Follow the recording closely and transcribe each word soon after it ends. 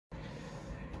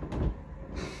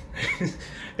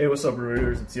Hey, what's up,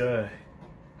 readers? It's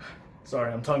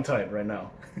sorry, I'm tongue-tied right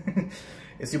now.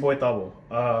 It's your boy Tabo.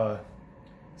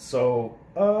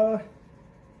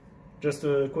 Just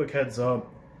a quick heads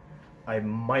up. I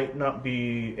might not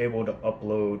be able to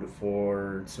upload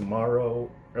for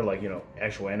tomorrow, or like, you know,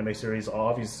 actual anime series. I'll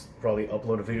obviously probably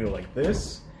upload a video like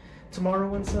this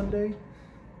tomorrow and Sunday.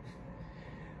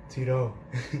 Tito,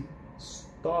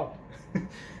 stop.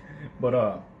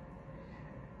 But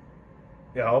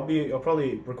yeah, I'll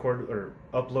probably record or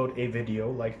upload a video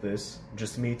like this,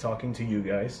 just me talking to you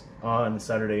guys on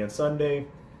Saturday and Sunday,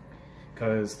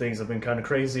 because things have been kind of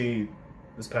crazy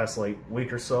this past like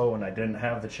week or so, and I didn't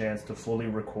have the chance to fully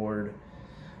record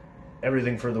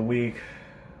everything for the week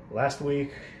last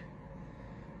week,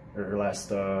 or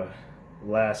last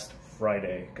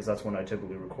Friday, because that's when I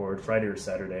typically record, Friday or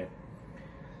Saturday.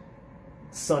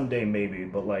 Sunday maybe,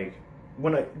 but like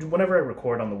whenever I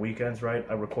record on the weekends, right,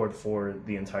 I record for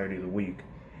the entirety of the week.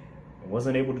 I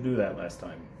wasn't able to do that last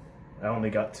time. I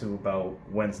only got to about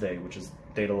Wednesday, which is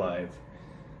Data Live.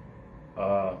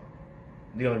 The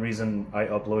only reason I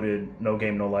uploaded No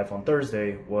Game No Life on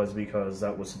Thursday was because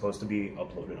that was supposed to be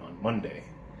uploaded on Monday.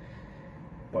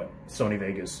 But Sony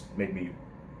Vegas made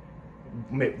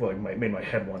my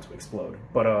head want to explode.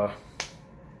 But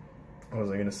what was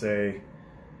I gonna say?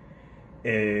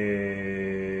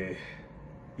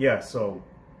 Yeah, so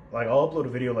like I'll upload a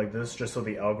video like this just so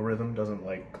the algorithm doesn't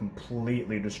like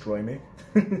completely destroy me.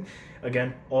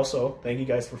 Again, also thank you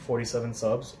guys for 47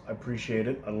 subs. I appreciate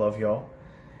it. I love y'all.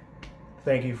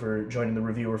 Thank you for joining the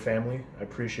reviewer family. I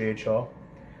appreciate y'all.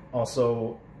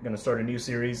 Also gonna start a new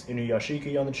series,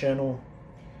 Inuyashiki, on the channel.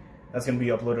 That's gonna be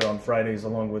uploaded on Fridays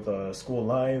along with School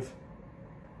Live.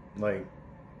 Like,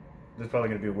 there's probably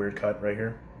gonna be a weird cut right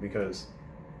here because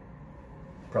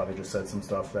probably just said some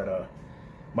stuff that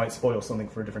might spoil something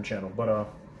for a different channel, but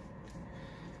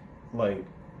like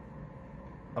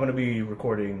I'm gonna be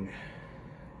recording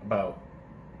about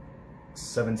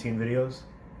 17 videos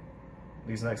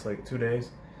these next like 2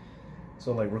 days.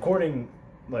 So like recording,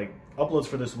 like uploads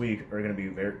for this week are gonna be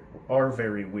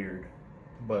very weird,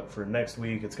 but for next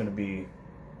week it's gonna be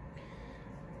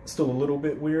still a little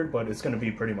bit weird, but it's gonna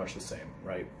be pretty much the same,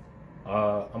 right?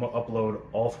 I'm gonna upload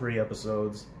all 3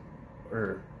 episodes,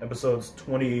 or episodes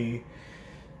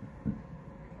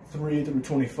 23 through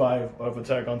 25 of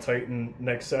Attack on Titan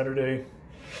next Saturday.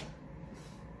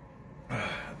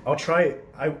 I'll try.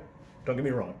 Don't get me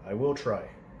wrong. I will try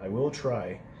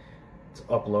to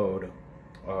upload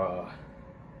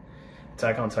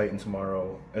Attack on Titan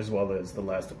tomorrow, as well as the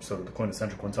last episode of the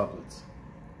Quintessential Quintuplets.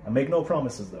 I make no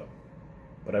promises though,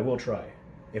 but I will try.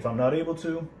 If I'm not able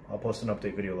to, I'll post an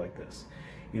update video like this.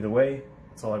 Either way,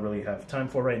 that's all I really have time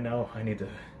for right now. I need to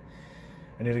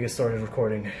get started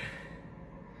recording.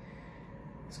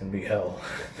 It's gonna be hell.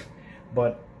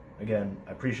 But again,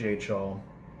 I appreciate y'all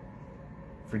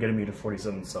for getting me to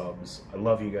 47 subs. I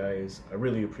love you guys. I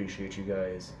really appreciate you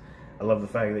guys. I love the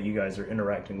fact that you guys are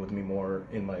interacting with me more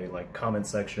in my like comment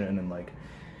section and like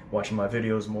watching my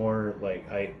videos more. Like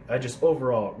I just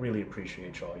overall really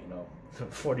appreciate y'all, you know.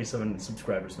 47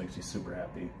 subscribers makes me super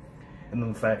happy. And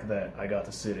then the fact that I got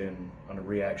to sit in on a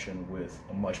reaction with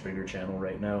a much bigger channel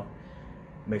right now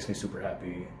makes me super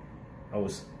happy. I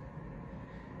was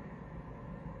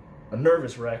a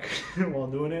nervous wreck while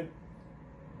doing it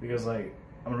because like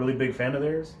I'm a really big fan of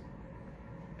theirs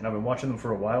and I've been watching them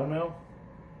for a while now,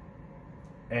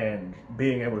 and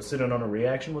being able to sit in on a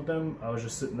reaction with them, I was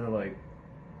just sitting there like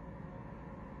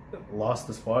lost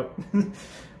as fuck.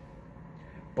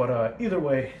 But either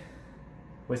way,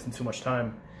 wasting too much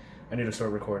time. I need to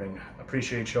start recording.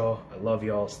 Appreciate y'all. I love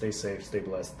y'all. Stay safe. Stay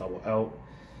blessed. Double out.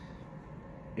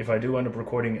 If I do end up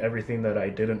recording everything that I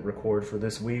didn't record for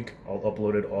this week, I'll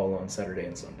upload it all on Saturday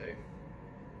and Sunday.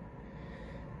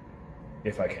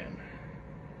 If I can.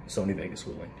 Sony Vegas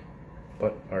willing.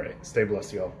 But alright. Stay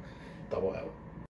blessed, y'all. Double out.